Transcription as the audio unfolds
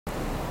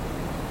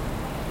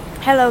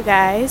Hello,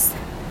 guys.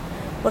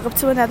 Welcome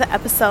to another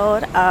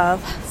episode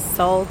of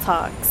Soul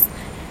Talks.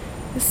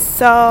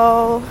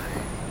 So,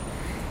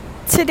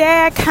 today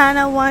I always kind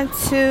of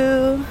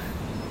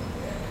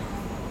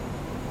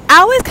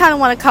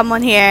want to come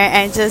on here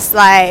and just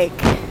like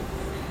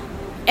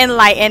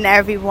enlighten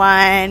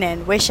everyone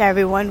and wish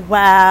everyone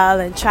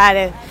well and try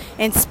to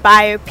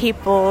inspire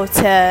people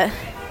to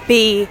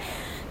be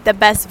the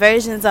best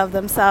versions of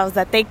themselves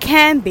that they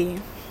can be.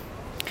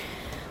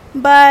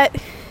 But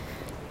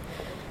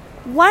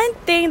one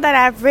thing that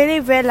I've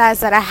really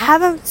realized that I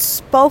haven't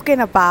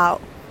spoken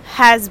about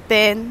has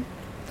been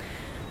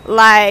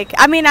I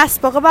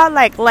spoke about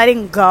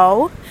letting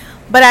go,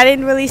 but I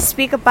didn't really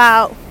speak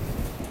about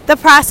the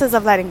process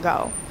of letting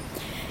go.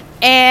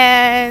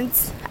 And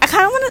I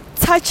kind of want to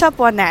touch up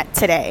on that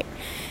today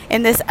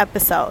in this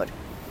episode.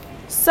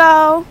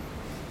 So,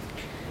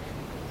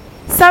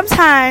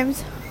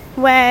 sometimes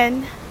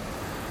when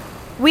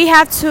we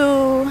have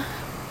to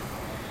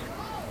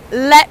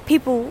let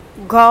people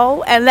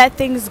go and let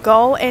things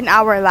go in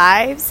our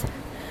lives,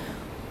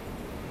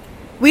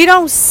 we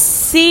don't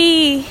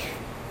see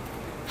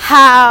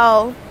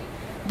how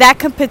that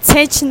can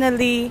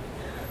potentially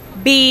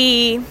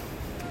be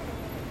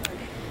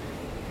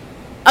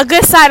a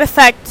good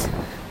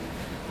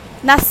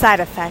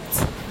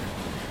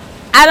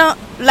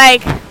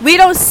we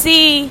don't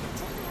see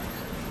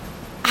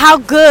how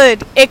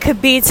good it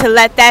could be to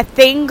let that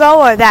thing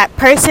go or that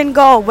person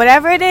go or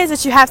whatever it is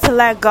that you have to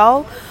let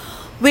go.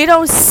 We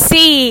don't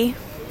see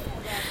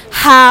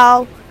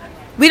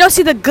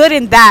the good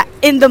in that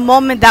in the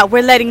moment that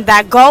we're letting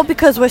that go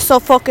because we're so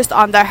focused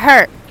on the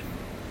hurt.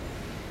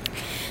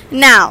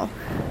 Now,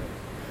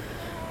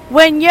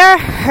 when you're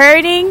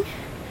hurting,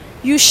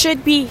 you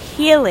should be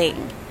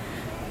healing,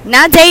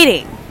 not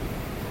dating.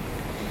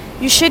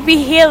 You should be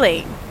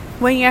healing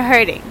when you're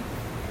hurting.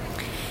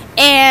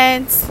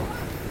 And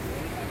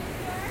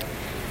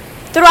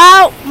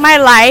throughout my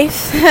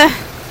life,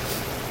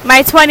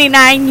 my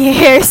 29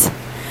 years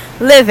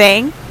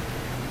living,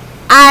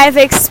 I've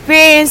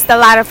experienced a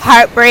lot of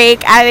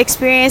heartbreak. I've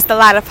experienced a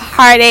lot of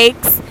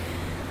heartaches.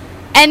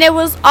 And it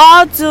was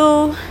all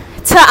due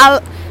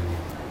to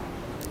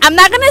I'm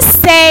not going to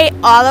say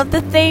all of the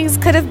things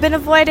could have been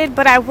avoided,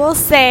 but I will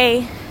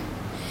say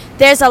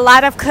there's a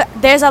lot of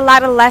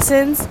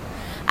lessons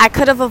I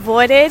could have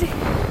avoided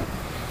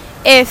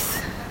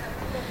if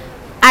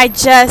I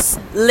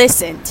just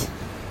listened.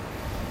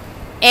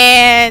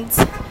 And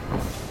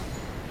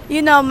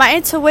my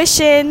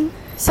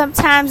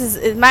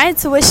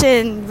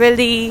intuition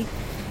really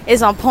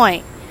is on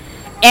point,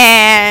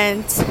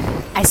 and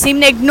I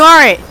seem to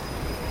ignore it.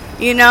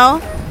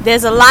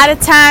 There's a lot of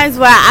times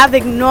where I've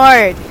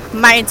ignored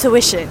my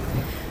intuition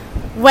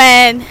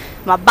when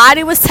my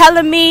body was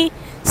telling me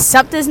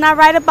something's not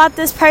right about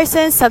this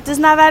person, something's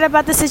not right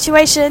about the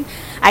situation.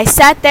 I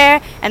sat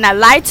there and I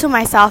lied to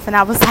myself, and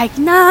I was like,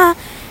 nah,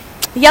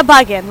 you're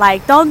bugging,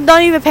 don't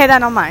even pay that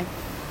no mind.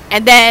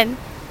 And then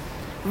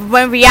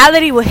when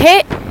reality would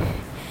hit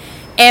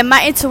and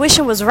my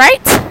intuition was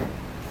right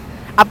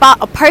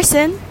about a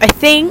person, a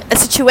thing, a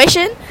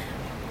situation,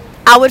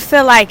 I would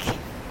feel like,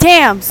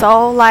 damn,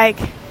 so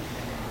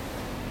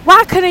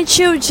why couldn't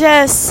you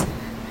just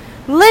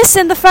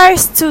listen the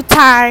first 2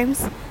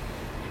 times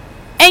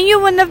and you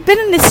wouldn't have been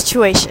in this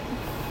situation?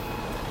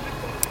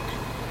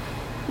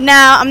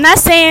 Now, I'm not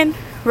saying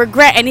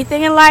regret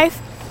anything in life,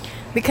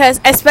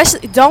 because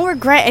especially don't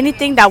regret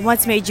anything that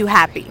once made you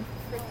happy,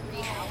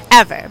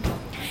 ever.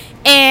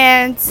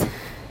 And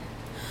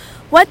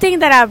one thing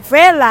that I've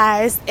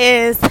realized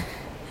is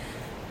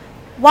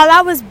while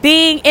I was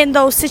being in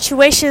those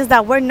situations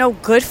that were no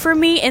good for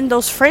me, in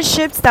those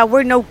friendships that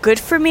were no good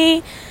for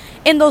me,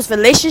 in those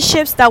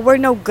relationships that were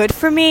no good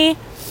for me,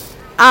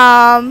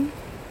 I've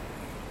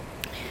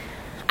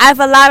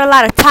allowed a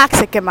lot of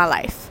toxic in my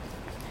life.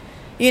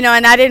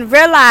 And I didn't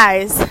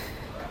realize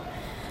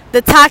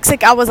the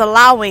toxic I was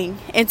allowing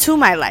into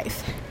my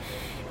life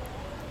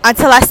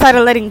until I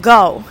started letting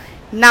go.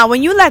 Now,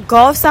 when you let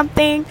go of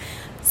something,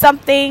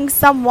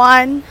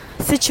 someone,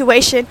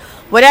 situation,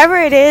 whatever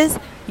it is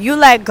you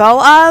let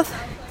go of,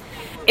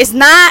 it's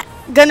not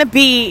gonna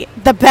be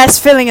the best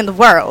feeling in the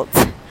world.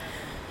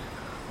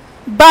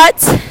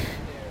 But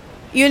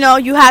you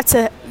have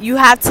to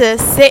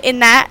sit in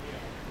that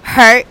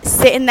hurt,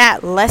 sit in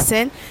that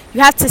lesson.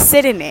 You have to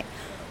sit in it.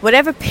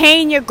 Whatever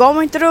pain you're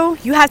going through,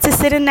 you have to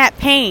sit in that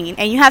pain,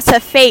 and you have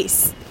to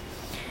face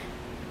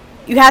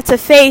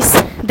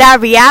that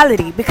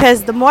reality,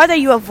 because the more that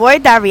you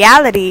avoid that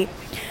reality,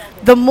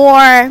 the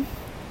more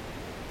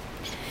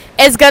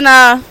it's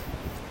gonna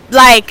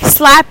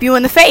slap you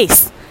in the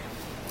face.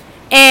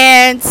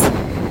 And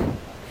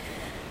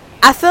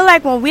I feel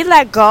like when we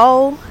let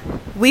go,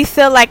 we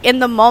feel like in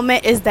the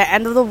moment is the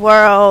end of the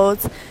world.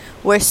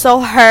 We're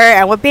so hurt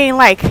and we're being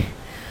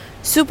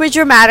super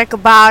dramatic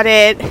about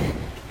it.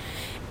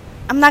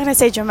 I'm not going to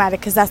say dramatic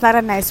because that's not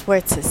a nice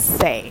word to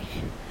say.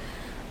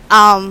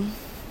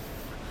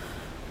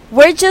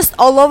 We're just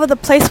all over the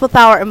place with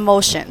our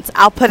emotions.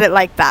 I'll put it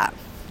like that.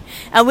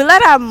 And we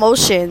let our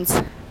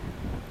emotions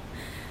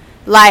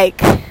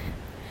like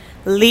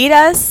lead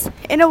us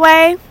in a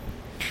way.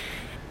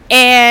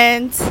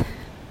 And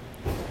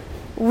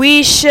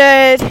we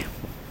should,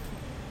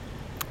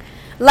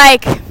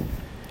 like,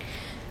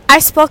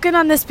 I've spoken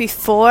on this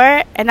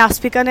before and I'll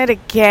speak on it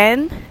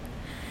again.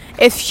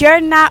 If you're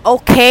not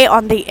okay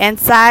on the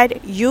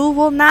inside, you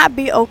will not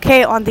be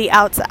okay on the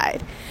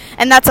outside.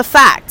 And that's a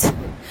fact.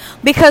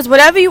 Because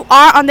whatever you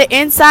are on the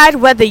inside,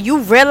 whether you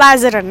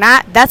realize it or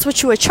not, that's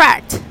what you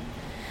attract.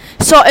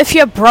 So if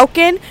you're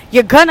broken,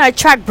 you're gonna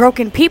attract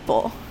broken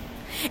people.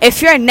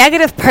 If you're a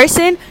negative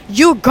person,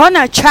 you're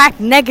gonna attract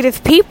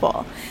negative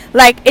people.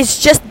 Like, it's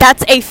just,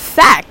 that's a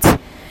fact.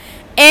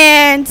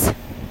 And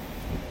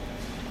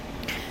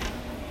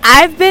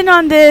I've been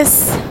on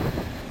this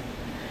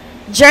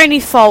journey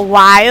for a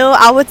while.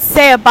 I would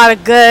say about a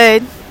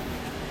good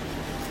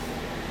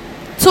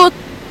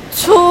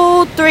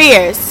 2-3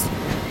 years.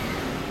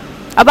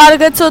 About a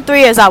good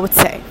 2-3 years, I would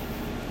say.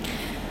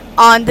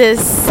 On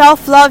this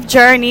self-love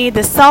journey,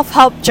 the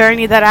self-help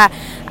journey that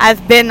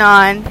I've been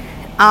on.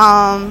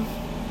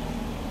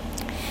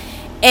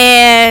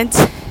 And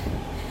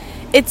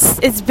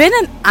it's been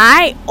an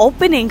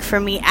eye-opening for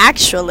me,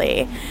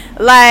 actually.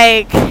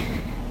 Like,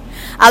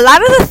 a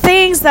lot of the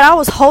things that I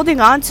was holding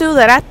on to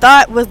that I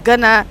thought was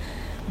gonna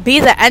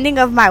be the ending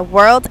of my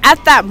world,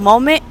 at that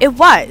moment, it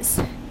was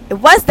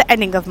the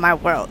ending of my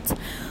world.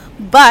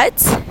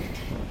 But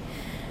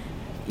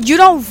you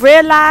don't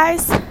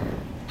realize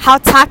how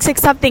toxic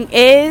something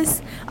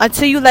is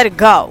until you let it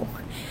go.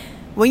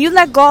 When you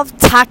let go of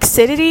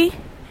toxicity,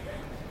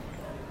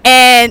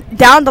 and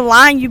down the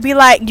line you be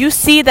like, you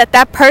see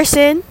that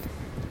person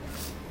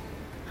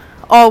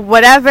or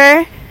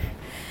whatever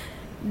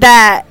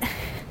that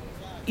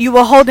you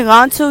were holding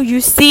on to, you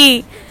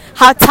see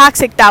how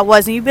toxic that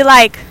was, and you be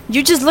like,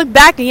 you just look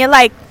back and you're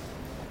like,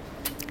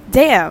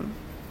 damn,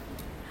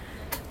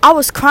 I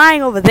was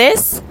crying over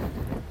this,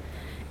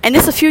 and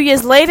this a few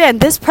years later, and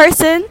this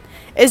person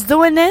is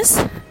doing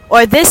this,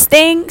 or this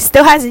thing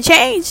still hasn't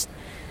changed.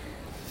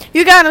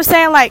 You got what I'm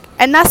saying? Like,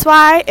 and that's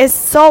why it's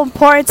so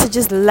important to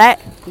just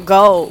let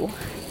go.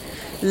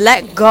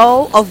 Let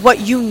go of what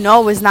you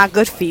know is not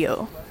good for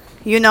you.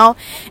 You know?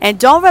 And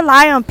don't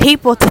rely on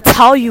people to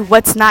tell you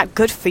what's not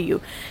good for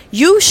you.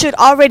 You should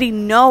already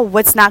know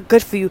what's not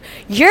good for you.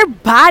 Your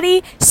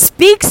body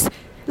speaks.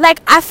 Like,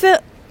 I feel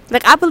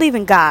like I believe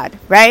in God,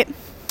 right?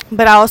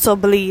 But I also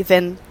believe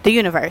in the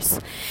universe.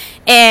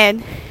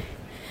 And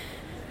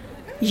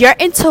your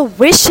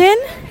intuition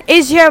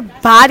is your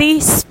body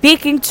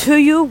speaking to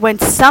you when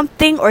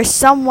something or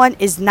someone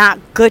is not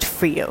good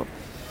for you.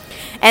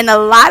 And a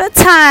lot of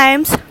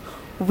times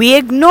we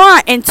ignore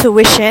our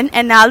intuition,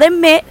 and I'll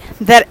admit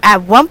that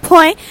at one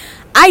point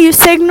I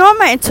used to ignore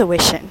my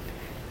intuition.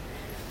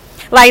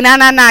 Like,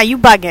 nah, you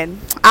bugging.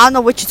 I don't know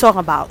what you're talking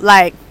about.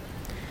 Like,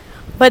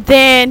 but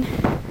then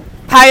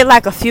probably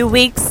like a few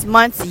weeks,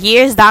 months,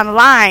 years down the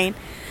line,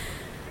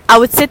 I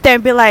would sit there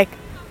and be like,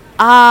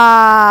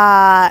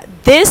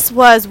 this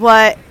was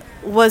what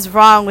was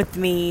wrong with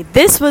me.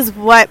 This was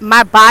what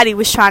my body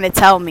was trying to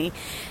tell me.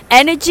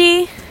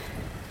 Energy,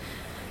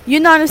 you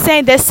know what I'm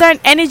saying? There's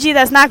certain energy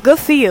that's not good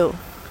for you.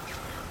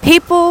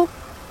 People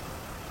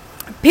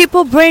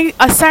bring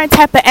a certain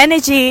type of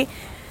energy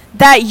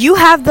that you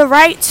have the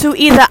right to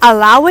either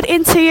allow it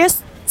into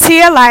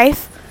your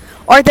life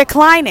or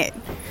decline it.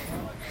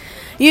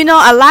 You know,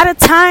 a lot of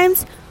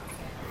times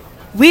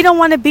we don't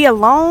want to be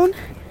alone,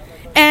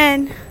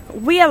 and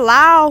we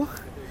allow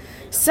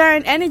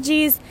certain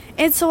energies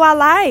into our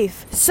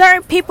life.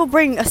 Certain people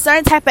bring a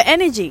certain type of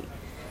energy.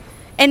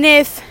 And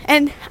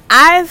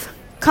I've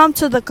come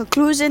to the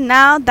conclusion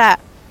now that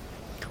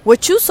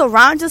what you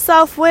surround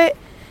yourself with,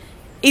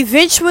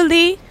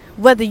 eventually,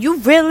 whether you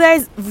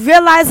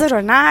realize it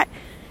or not,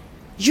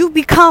 you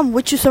become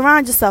what you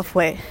surround yourself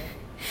with.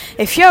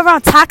 If you're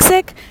around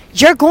toxic,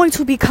 you're going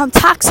to become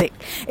toxic.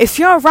 If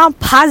you're around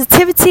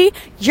positivity,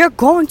 you're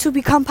going to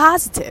become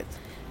positive.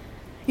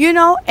 You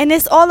know, and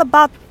it's all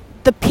about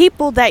the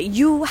people that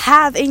you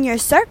have in your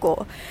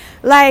circle.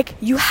 Like,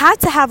 you have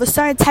to have a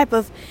certain type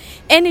of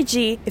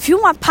energy. If you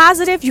want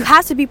positive, you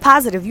have to be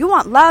positive. You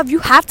want love, you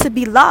have to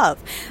be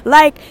love.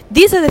 Like,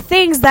 these are the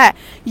things that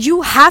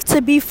you have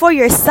to be for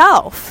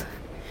yourself.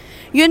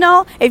 You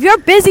know, if you're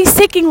busy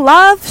seeking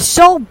love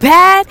so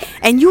bad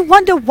and you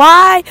wonder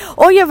why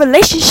all your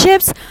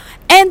relationships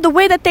end the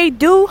way that they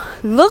do,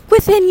 look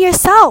within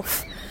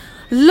yourself.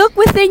 Look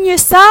within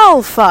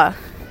yourself.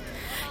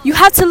 You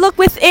have to look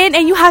within,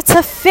 and you have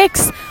to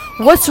fix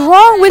what's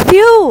wrong with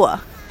you.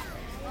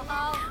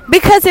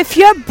 Because if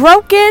you're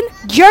broken,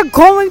 you're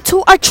going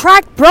to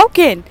attract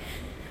broken.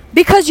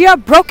 Because you're a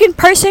broken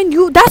person,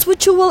 that's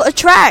what you will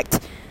attract.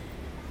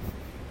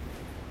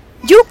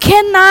 You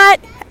cannot,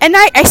 and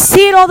I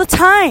see it all the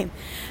time.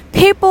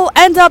 People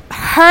end up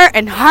hurt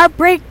and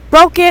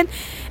broken,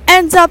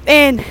 ends up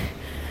in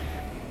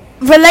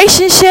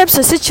relationships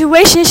or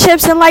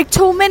situationships in like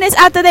 2 minutes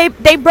after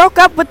they broke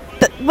up with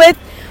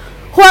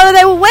whoever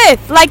they were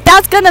with. Like,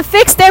 that's gonna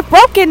fix their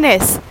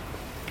brokenness.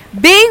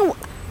 Being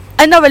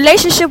in a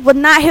relationship will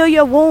not heal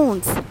your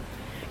wounds.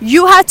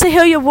 You have to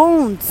heal your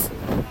wounds.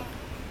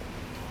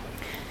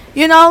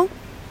 You know,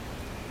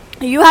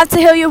 you have to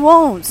heal your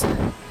wounds.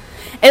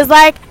 It's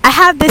like I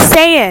have this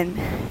saying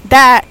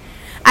that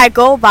I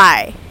go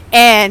by,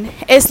 and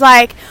it's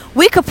like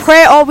we could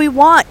pray all we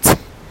want.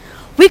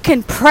 We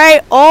can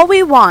pray all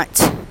we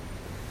want.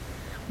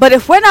 But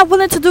if we're not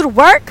willing to do the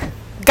work,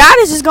 God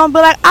is just going to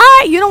be like, all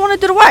right, you don't want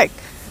to do the work.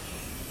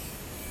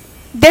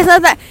 There's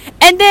nothing.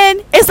 And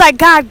then it's like,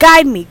 God,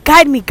 guide me,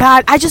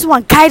 God. I just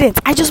want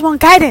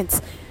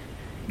guidance.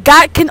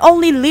 God can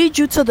only lead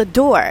you to the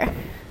door.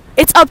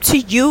 It's up to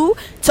you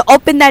to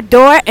open that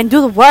door and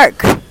do the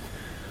work.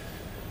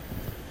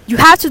 You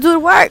have to do the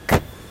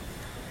work.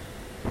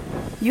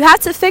 You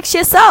have to fix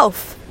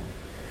yourself.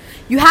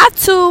 You have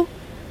to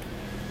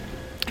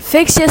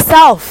fix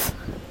yourself.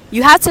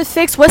 You have to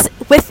fix what's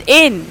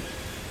within.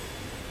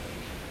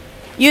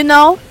 You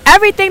know,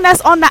 everything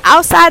that's on the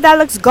outside that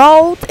looks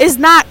gold is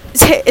not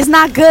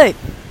good.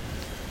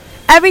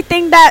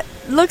 Everything that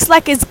looks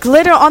like it's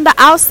glitter on the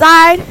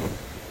outside,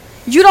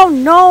 you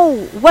don't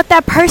know what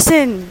that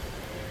person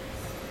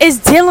is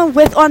dealing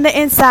with on the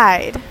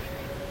inside.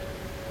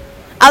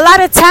 A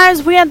lot of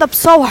times we end up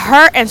so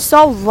hurt and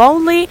so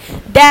lonely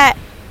that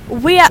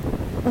we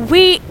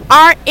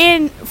are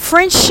in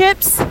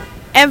friendships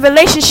and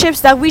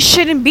relationships that we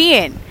shouldn't be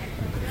in.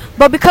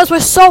 But because we're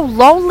so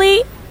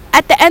lonely,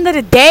 at the end of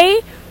the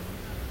day,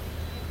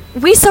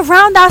 we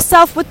surround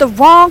ourselves with the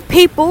wrong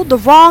people, the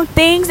wrong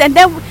things. And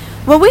then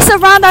when we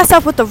surround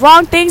ourselves with the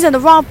wrong things and the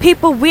wrong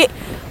people,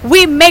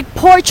 we make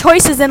poor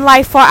choices in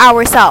life for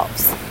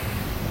ourselves.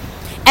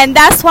 And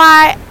that's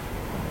why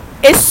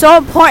it's so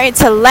important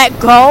to let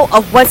go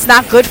of what's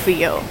not good for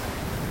you.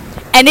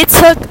 And it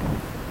took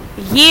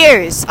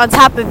years on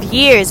top of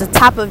years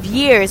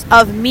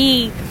of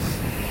me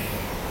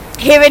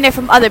hearing it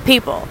from other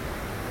people.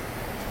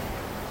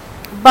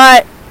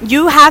 But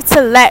you have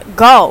to let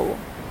go.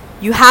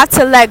 You have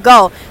to let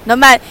go. No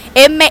matter,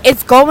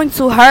 it's going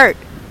to hurt.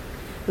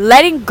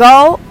 Letting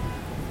go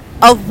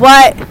of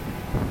what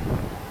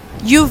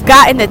you've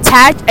gotten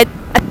attached.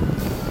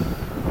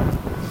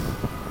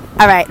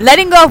 Alright,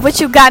 letting go of what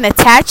you've gotten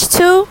attached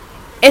to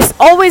is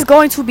always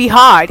going to be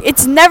hard.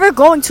 It's never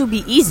going to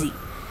be easy.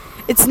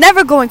 It's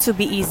never going to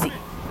be easy.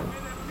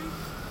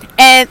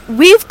 And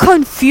we've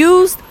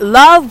confused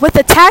love with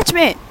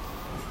attachment.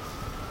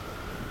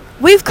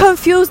 We've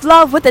confused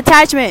love with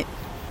attachment.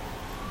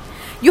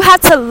 You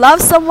have to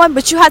love someone,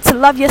 but you have to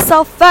love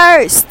yourself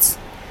first.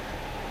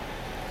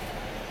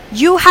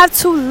 You have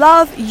to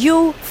love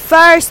you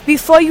first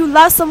before you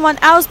love someone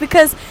else,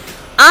 because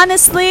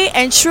honestly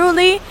and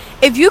truly,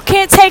 if you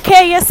can't take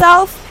care of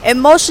yourself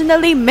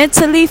emotionally,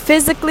 mentally,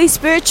 physically,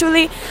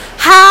 spiritually,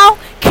 how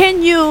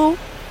can you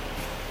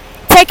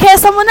take care of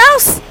someone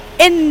else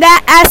in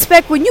that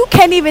aspect when you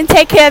can't even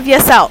take care of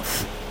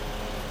yourself?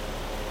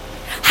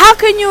 How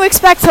can you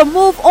expect to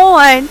move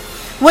on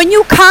when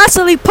you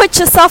constantly put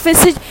yourself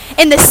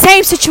in the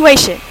same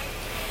situation?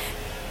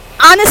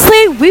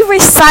 Honestly, we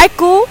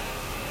recycle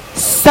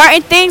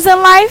certain things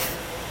in life.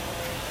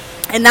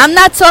 And I'm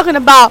not talking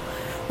about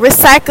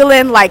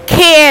recycling like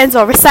cans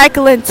or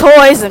recycling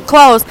toys and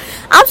clothes.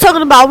 I'm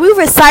talking about we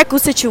recycle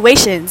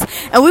situations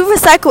and we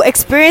recycle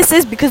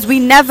experiences because we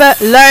never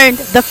learned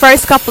the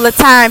first couple of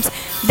times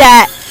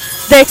that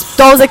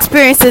those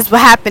experiences were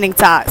happening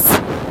to us.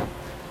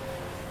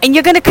 And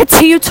you're going to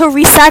continue to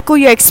recycle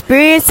your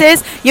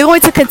experiences. You're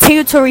going to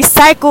continue to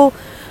recycle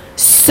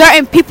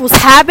certain people's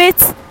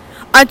habits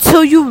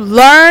until you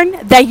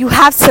learn that you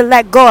have to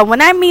let go. And when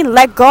I mean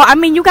let go, I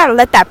mean you got to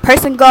let that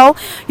person go.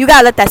 You got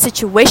to let that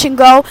situation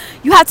go.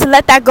 You have to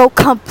let that go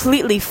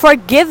completely.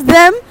 Forgive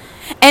them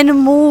and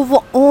move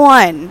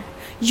on.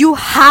 You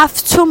have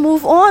to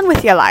move on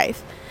with your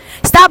life.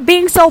 Stop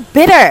being so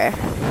bitter.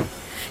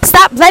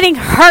 Stop letting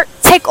hurt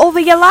take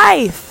over your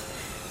life.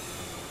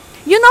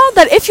 You know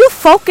that if you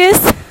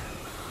focus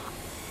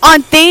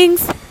on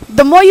things,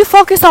 the more you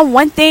focus on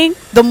one thing,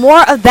 the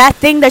more of that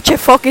thing that you're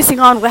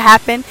focusing on will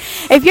happen.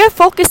 If you're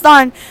focused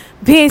on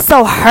being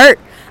so hurt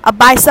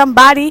by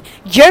somebody,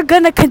 you're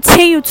going to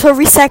continue to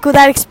recycle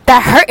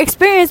that hurt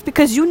experience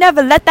because you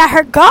never let that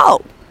hurt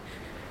go.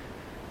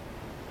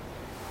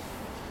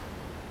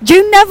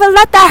 You never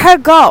let that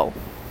hurt go.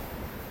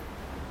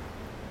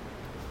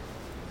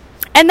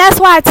 And that's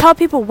why I tell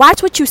people,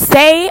 watch what you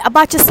say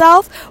about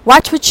yourself.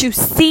 Watch what you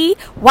see.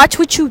 Watch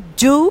what you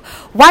do.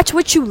 Watch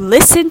what you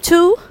listen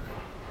to.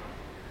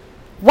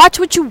 Watch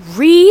what you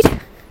read.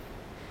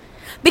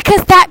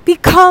 Because that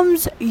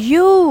becomes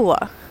you.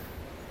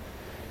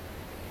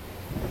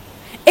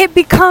 It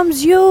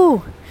becomes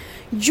you.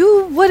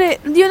 You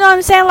wouldn't, you know what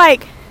I'm saying?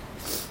 Like,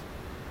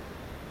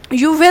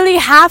 you really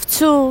have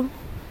to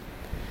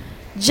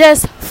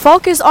just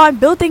focus on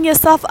building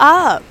yourself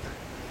up.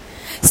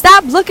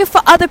 Stop looking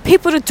for other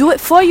people to do it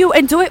for you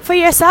and do it for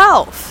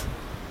yourself.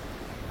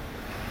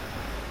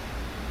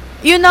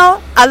 You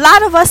know, a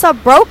lot of us are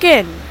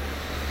broken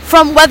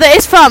from whether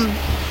it's from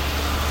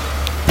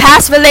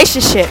past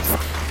relationships,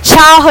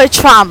 childhood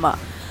trauma.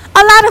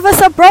 A lot of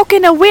us are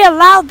broken and we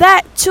allow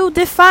that to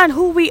define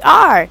who we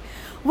are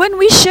when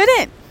we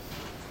shouldn't.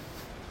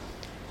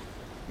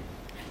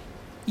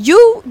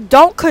 You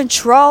don't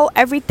control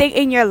everything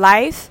in your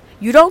life.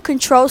 You don't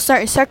control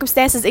certain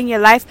circumstances in your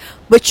life,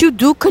 but you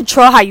do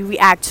control how you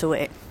react to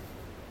it.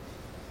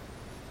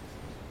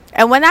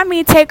 And when I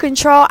mean take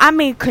control, I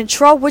mean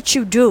control what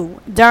you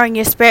do during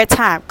your spare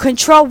time.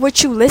 Control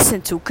what you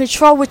listen to.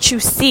 Control what you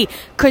see.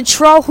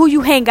 Control who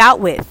you hang out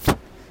with.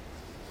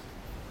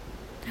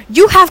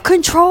 You have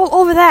control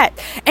over that.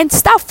 And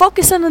stop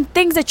focusing on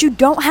things that you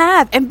don't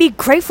have. And be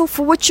grateful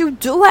for what you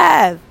do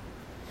have.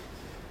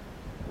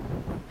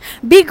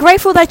 Be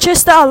grateful that you're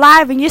still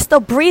alive and you're still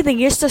breathing.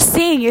 You're still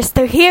seeing. You're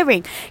still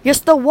hearing. You're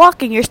still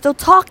walking. You're still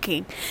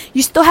talking.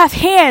 You still have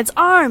hands,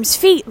 arms,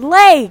 feet,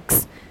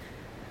 legs.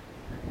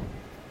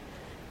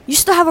 You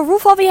still have a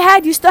roof over your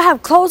head. You still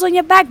have clothes on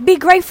your back. Be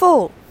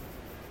grateful.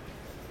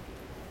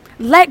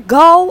 Let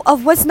go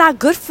of what's not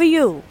good for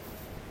you.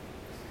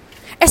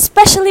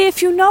 Especially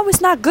if you know it's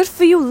not good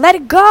for you, let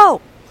it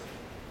go.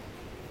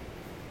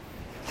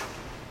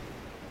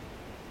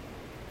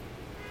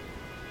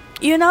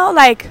 You know,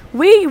 like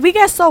we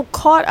get so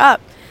caught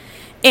up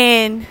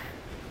in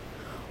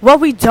what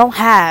we don't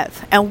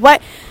have and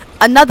what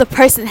another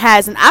person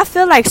has. And I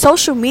feel like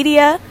social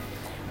media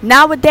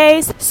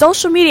nowadays,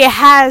 social media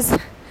has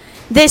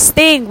this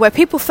thing where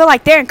people feel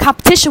like they're in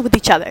competition with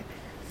each other.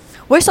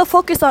 We're so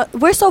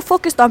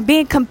focused on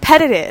being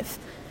competitive.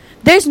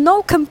 There's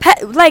no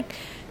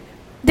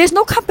there's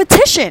no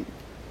competition.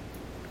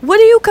 What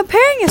are you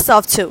comparing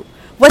yourself to?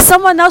 What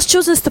someone else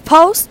chooses to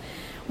post?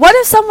 What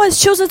if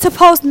someone's choosing to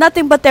post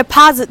nothing but the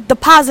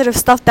positive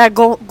stuff that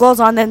goes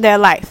on in their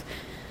life?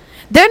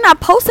 They're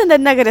not posting the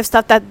negative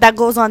stuff that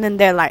goes on in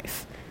their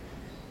life.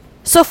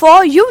 So for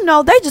all you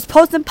know, they're just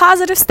posting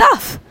positive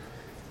stuff.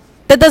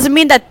 That doesn't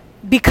mean that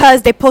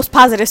because they post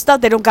positive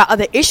stuff, they don't got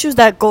other issues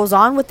that goes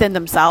on within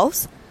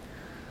themselves.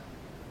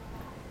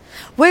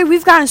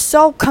 We've gotten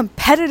so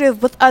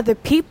competitive with other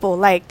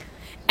people,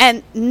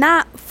 and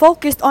not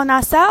focused on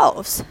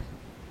ourselves.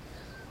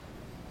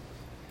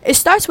 It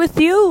starts with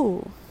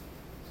you.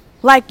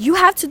 You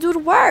have to do the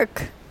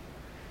work.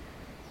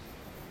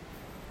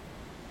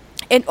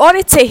 In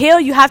order to heal,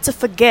 you have to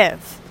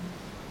forgive.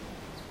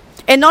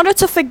 In order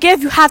to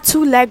forgive, you have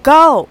to let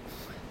go.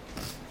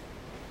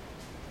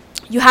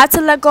 You have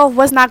to let go of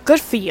what's not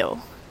good for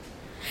you.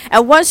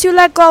 And once you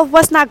let go of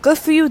what's not good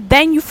for you,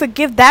 then you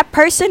forgive that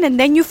person, and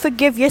then you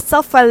forgive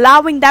yourself for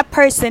allowing that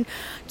person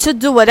to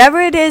do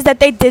whatever it is that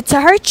they did to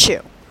hurt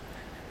you.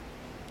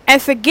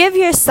 And forgive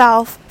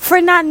yourself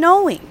for not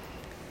knowing.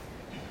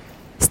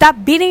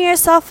 Stop beating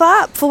yourself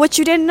up for what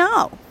you didn't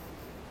know.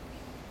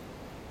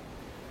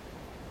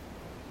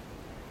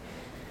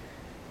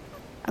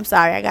 I'm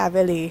sorry, I got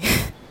really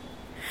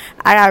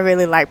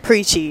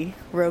preachy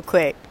real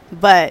quick.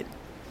 But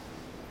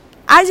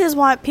I just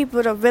want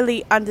people to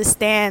really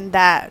understand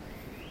that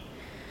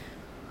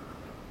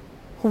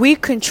we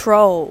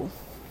control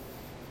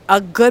a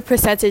good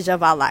percentage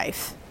of our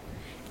life.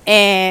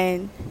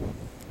 And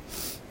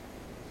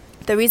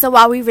the reason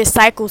why we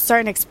recycle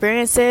certain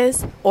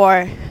experiences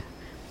or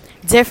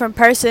different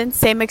person,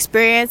 same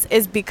experience,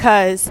 is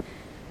because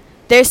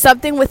there's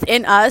something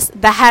within us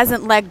that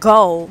hasn't let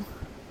go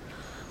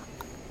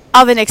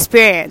of an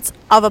experience,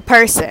 of a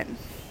person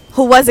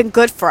who wasn't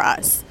good for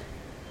us.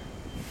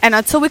 And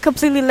until we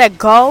completely let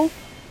go,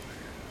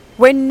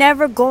 we're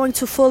never going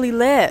to fully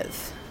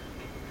live.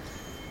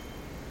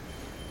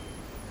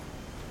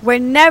 We're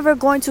never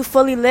going to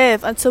fully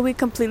live until we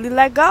completely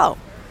let go.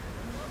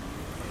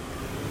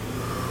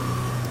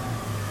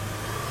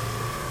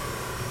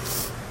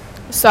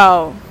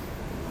 So,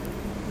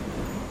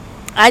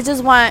 I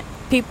just want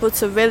people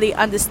to really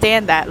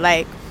understand that,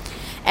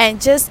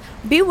 and just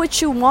be what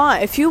you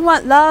want. If you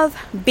want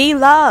love, be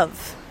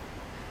love.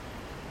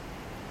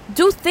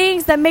 Do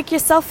things that make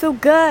yourself feel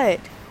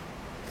good.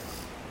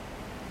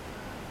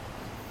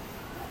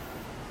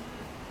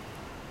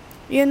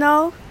 You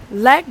know,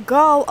 let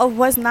go of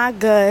what's not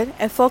good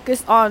and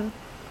focus on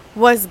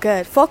what's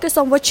good. Focus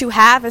on what you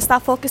have and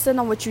stop focusing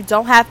on what you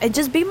don't have, and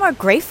just be more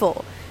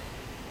grateful.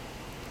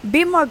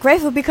 Be more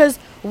grateful, because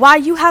while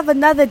you have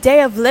another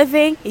day of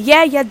living,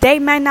 yeah, your day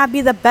might not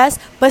be the best,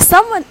 but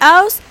someone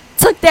else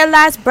took their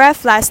last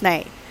breath last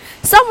night.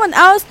 Someone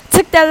else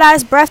took their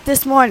last breath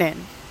this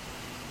morning.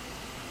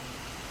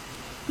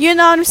 You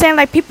know what I'm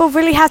saying? People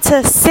really have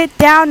to sit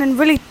down and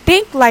really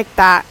think like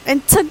that.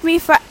 And it took me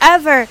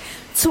forever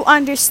to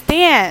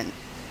understand.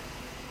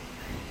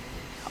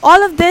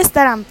 All of this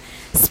that I'm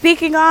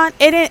speaking on,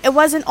 it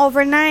wasn't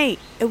overnight.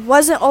 It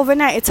wasn't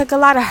overnight. It took a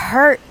lot of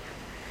hurt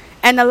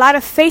and a lot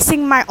of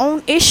facing my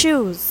own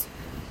issues.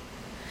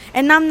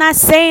 And I'm not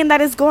saying that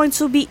it's going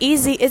to be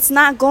easy. It's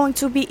not going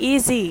to be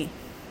easy.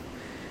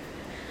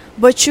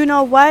 But you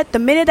know what? The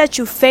minute that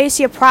you face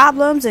your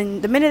problems,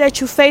 and the minute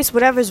that you face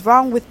whatever's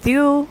wrong with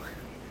you,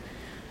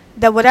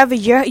 that whatever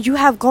you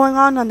have going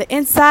on the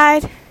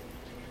inside,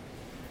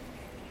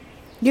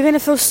 you're going to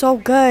feel so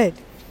good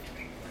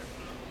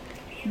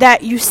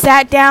that you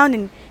sat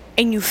down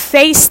and you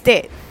faced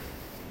it.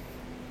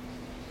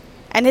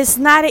 And it's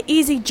not an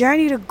easy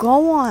journey to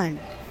go on.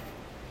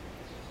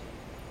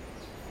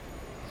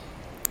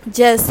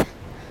 Just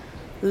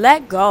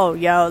Let go,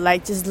 yo.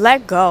 Like, just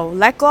let go.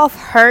 Let go of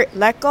hurt.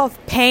 Let go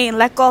of pain.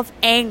 Let go of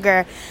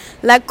anger.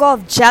 Let go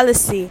of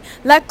jealousy.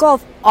 Let go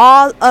of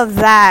all of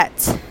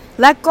that.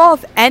 Let go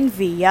of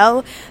envy,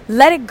 yo.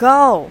 Let it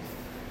go.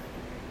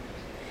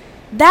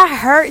 That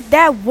hurt,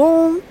 that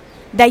wound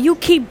that you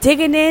keep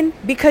digging in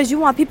because you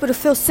want people to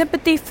feel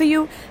sympathy for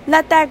you,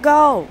 let that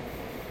go.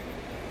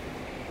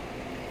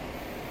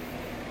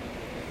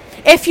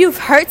 If you've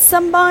hurt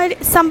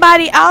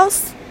somebody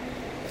else,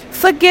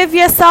 forgive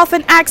yourself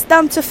and ask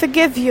them to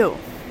forgive you.